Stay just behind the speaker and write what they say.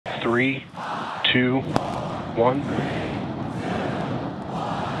3, 2, 1.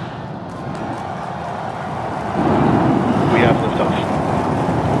 We have liftoff.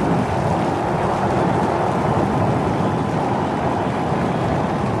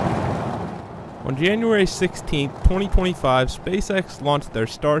 On January 16, 2025, SpaceX launched their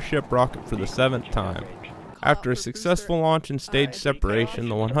Starship rocket for the 7th time. After a successful launch and stage separation,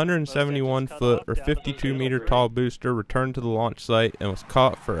 the 171-foot or 52-meter tall booster returned to the launch site and was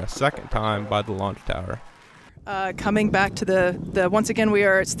caught for a second time by the launch tower. Coming back to the once again, we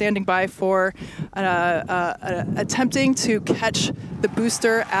are standing by for attempting to catch the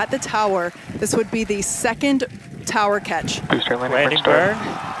booster at the tower. This would be the second tower catch. Booster landing burn.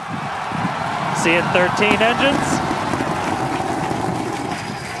 Seeing 13 engines.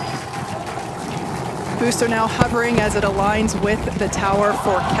 Booster now hovering as it aligns with the tower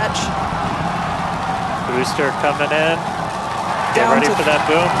for catch. Booster coming in. Get ready for that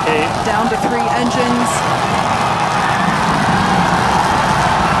boom, Kate. Down to 3 engines.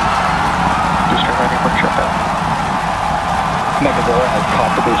 Booster landing burn shutdown. Megazilla has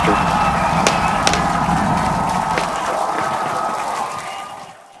caught the booster.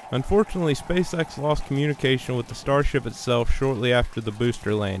 Unfortunately, SpaceX lost communication with the Starship itself shortly after the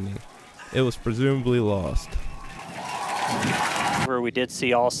booster landing. It was presumably lost. We did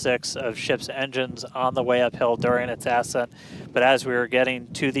see all 6 of ship's engines on the way uphill during its ascent, but as we were getting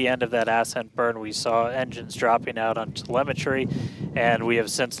to the end of that ascent burn, we saw engines dropping out on telemetry, and we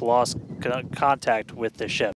have since lost contact with the ship.